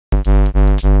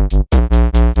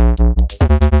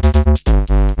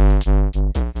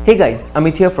Hey guys,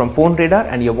 Amit here from Phoneradar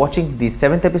and you're watching the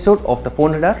 7th episode of the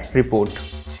Phoneradar report.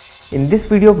 In this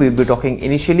video, we'll be talking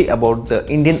initially about the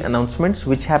Indian announcements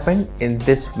which happened in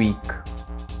this week.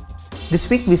 This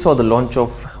week we saw the launch of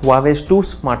Huawei's two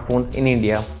smartphones in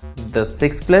India, the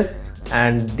 6 Plus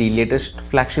and the latest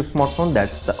flagship smartphone,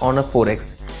 that's the Honor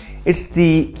 4X. It's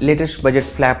the latest budget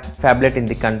phablet in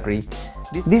the country.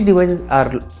 These devices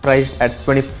are priced at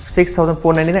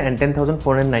 26,499 and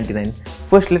 10,499.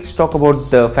 First, let's talk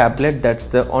about the phablet, that's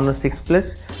the Honor 6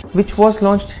 Plus, which was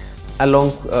launched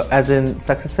along as a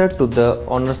successor to the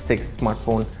Honor 6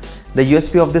 smartphone. The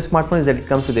USP of this smartphone is that it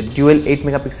comes with a dual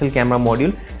 8-megapixel camera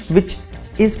module, which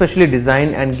is specially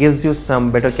designed and gives you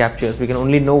some better captures. We can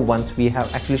only know once we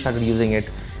have actually started using it.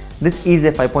 This is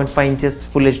a 5.5 inches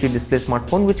Full HD display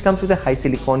smartphone which comes with a high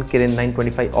silicon Kirin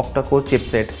 925 octa-core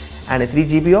chipset and a 3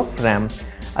 GB of RAM.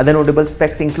 Other notable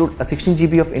specs include a 16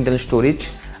 GB of internal storage,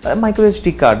 a micro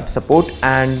SD card support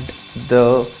and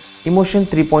the Emotion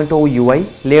 3.0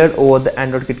 UI layered over the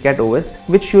Android KitKat OS,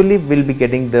 which surely will be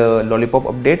getting the Lollipop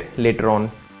update later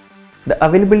on. The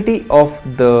availability of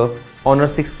the Honor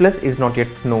 6 Plus is not yet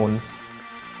known.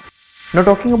 Now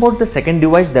talking about the second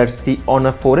device, that's the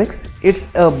Honor 4X.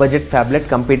 It's a budget phablet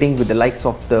competing with the likes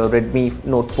of the Redmi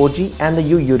Note 4G and the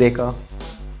Eureka.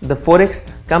 The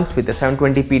 4X comes with a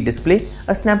 720p display,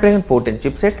 a Snapdragon 410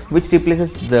 chipset which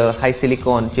replaces the high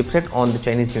silicon chipset on the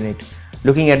Chinese unit.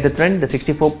 Looking at the trend, the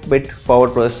 64-bit power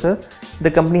processor,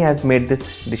 the company has made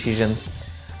this decision.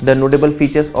 The notable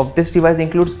features of this device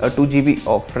includes a 2 GB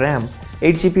of RAM,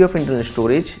 8 GB of internal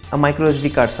storage, a micro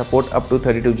SD card support up to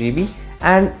 32 GB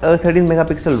and a 13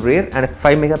 megapixel rear and a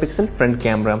 5 megapixel front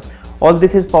camera. All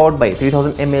this is powered by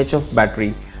 3000 mAh of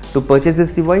battery. To purchase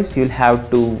this device, you'll have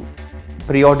to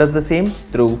pre-order the same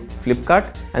through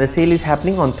Flipkart and the sale is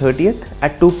happening on 30th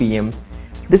at 2 PM.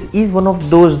 This is one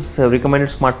of those recommended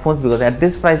smartphones because at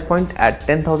this price point at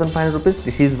 10,500 rupees,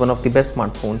 this is one of the best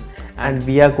smartphones and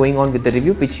we are going on with the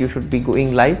review which you should be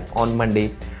going live on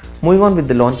Monday. Moving on with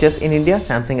the launches in India,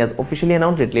 Samsung has officially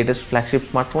announced its latest flagship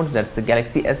smartphones, that's the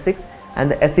Galaxy S6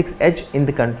 and the S6 Edge in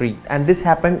the country, and this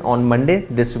happened on Monday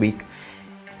this week.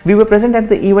 We were present at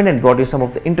the event and brought you some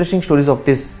of the interesting stories of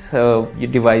this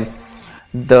device.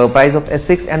 The price of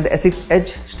S6 and the S6 Edge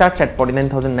starts at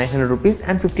 49,900 rupees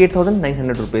and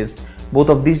 58,900 rupees. Both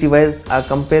of these devices are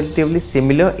comparatively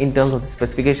similar in terms of the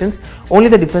specifications. Only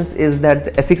the difference is that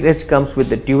the S6 Edge comes with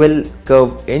the dual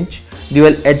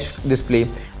edge display.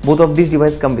 Both of these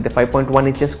devices come with a 5.1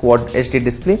 inches Quad HD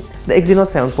display, the Exynos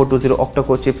 7420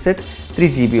 octa-core chipset, 3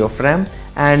 GB of RAM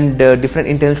and different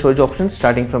internal storage options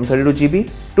starting from 32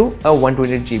 GB to a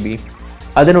 128 GB.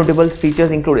 Other notable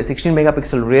features include a 16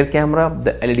 megapixel rear camera,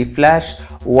 the LED flash,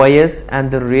 OIS and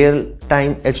the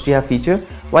real-time HDR feature,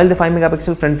 while the 5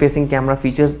 megapixel front-facing camera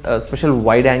features a special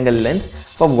wide-angle lens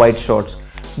for wide shots.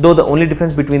 Though the only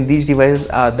difference between these devices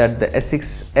are that the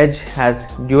S6 Edge has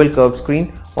dual curved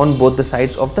screen on both the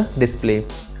sides of the display.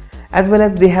 As well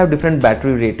as they have different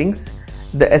battery ratings.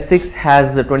 The S6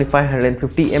 has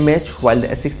 2550 mAh while the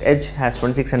S6 Edge has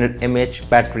 2600 mAh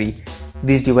battery.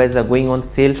 These devices are going on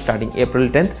sale starting April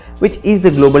 10th, which is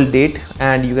the global date,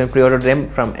 and you can pre-order them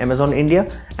from Amazon India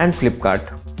and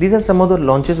Flipkart. These are some of the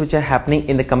launches which are happening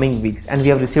in the coming weeks and we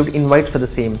have received invites for the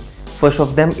same. First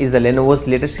of them is the Lenovo's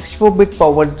latest 64-bit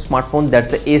powered smartphone,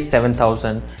 that's the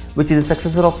A7000, which is a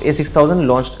successor of A6000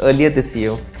 launched earlier this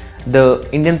year. The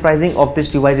Indian pricing of this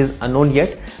device is unknown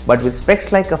yet, but with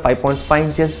specs like a 5.5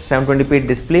 inches 720p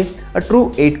display, a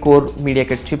true 8-core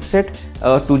MediaTek chipset,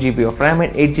 2 GB of RAM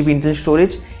and 8 GB internal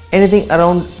storage, anything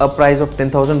around a price of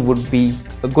 10,000 would be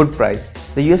a good price.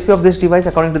 The USP of this device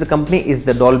according to the company is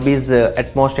the Dolby's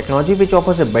Atmos technology, which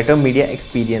offers a better media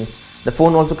experience. The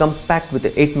phone also comes packed with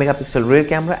an 8 megapixel rear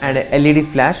camera and a LED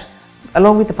flash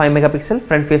along with a 5 megapixel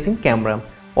front facing camera.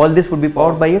 All this would be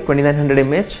powered by a 2900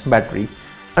 mAh battery.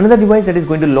 Another device that is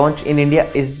going to launch in India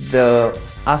is the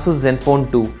Asus Zenfone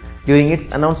 2. During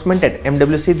its announcement at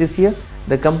MWC this year,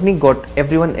 the company got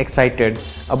everyone excited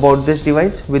about this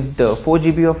device with the 4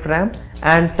 GB of RAM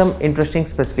and some interesting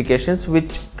specifications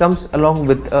which comes along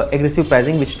with aggressive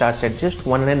pricing which starts at just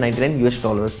 $199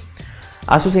 US.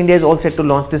 Asus India is all set to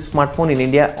launch this smartphone in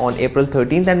India on April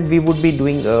 13th and we would be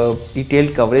doing a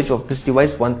detailed coverage of this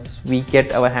device once we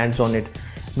get our hands on it.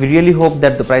 We really hope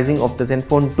that the pricing of the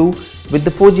Zenfone 2 with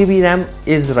the 4 GB RAM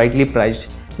is rightly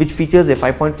priced, which features a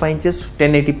 5.5 inches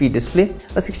 1080p display,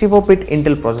 a 64-bit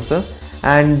Intel processor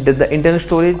and the internal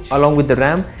storage along with the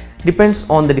RAM depends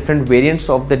on the different variants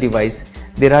of the device.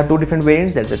 There are two different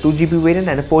variants, that's a 2 GB variant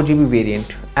and a 4 GB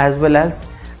variant, as well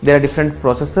as there are different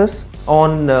processors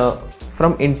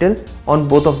from Intel on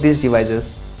both of these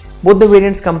devices. Both the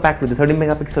variants come packed with a 30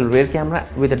 megapixel rear camera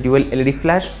with a dual LED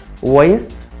flash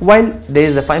OIS, while there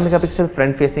is a 5 megapixel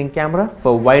front facing camera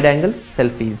for wide angle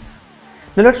selfies.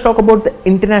 Now let's talk about the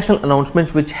international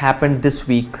announcements which happened this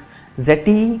week.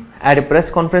 ZTE at a press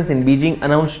conference in Beijing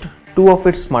announced two of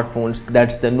its smartphones,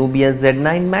 that's the Nubia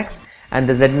Z9 Max and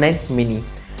the Z9 Mini.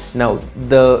 Now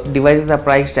the devices are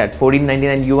priced at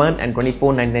 1499 yuan and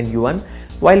 2499 yuan.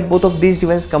 While both of these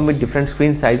devices come with different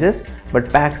screen sizes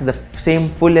but packs the same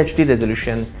full HD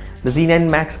resolution. The Z9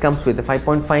 Max comes with a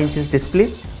 5.5 inches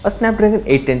display, a Snapdragon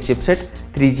 810 chipset,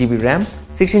 3GB RAM,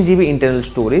 16GB internal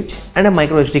storage and a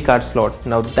micro SD card slot.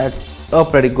 Now that's a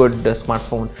pretty good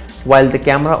smartphone. While the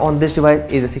camera on this device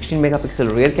is a 16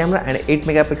 megapixel rear camera and an 8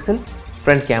 megapixel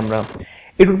front camera.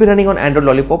 It would be running on Android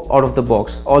Lollipop out of the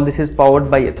box. All this is powered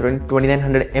by a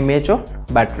 2900 mAh of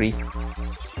battery.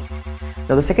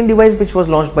 Now the second device which was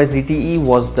launched by ZTE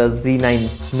was the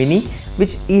Z9 Mini,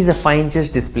 which is a 5 inches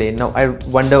display. Now I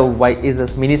wonder why is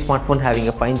a mini smartphone having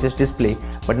a 5 inches display,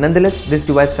 but nonetheless this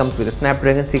device comes with a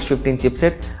Snapdragon 615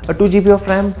 chipset, a 2GB of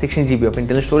RAM, 16GB of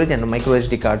internal storage and a micro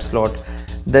SD card slot.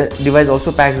 The device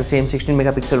also packs the same 16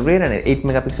 megapixel rear and an 8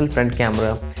 megapixel front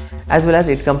camera, as well as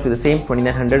it comes with the same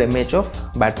 2900 mAh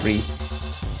of battery.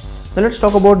 Now let's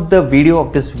talk about the video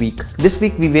of this week. This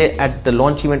week we were at the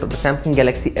launch event of the Samsung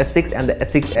Galaxy S6 and the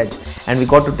S6 Edge, and we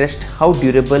got to test how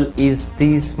durable is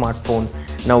this smartphone.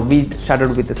 Now we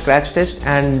started with the scratch test,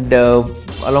 and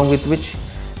along with which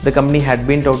the company had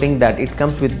been touting that it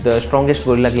comes with the strongest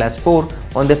Gorilla Glass 4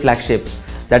 on their flagships.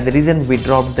 That's the reason we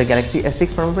dropped the Galaxy S6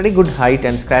 from a pretty good height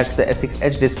and scratched the S6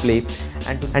 Edge display.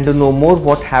 And to know more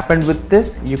what happened with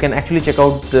this, you can actually check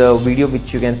out the video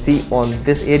which you can see on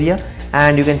this area,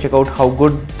 and you can check out how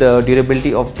good the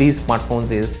durability of these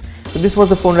smartphones is. So this was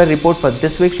the Phoneradar report for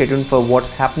this week. Stay tuned for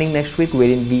what's happening next week,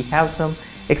 wherein we have some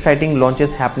exciting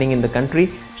launches happening in the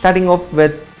country, starting off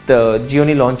with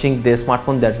Xiaomi launching their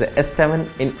smartphone, that's the S7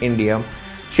 in India.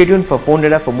 Stay tuned for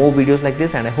Phoneradar for more videos like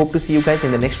this, and I hope to see you guys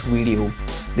in the next video.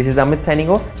 This is Amit signing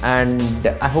off, and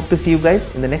I hope to see you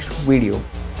guys in the next video.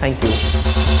 Thank you.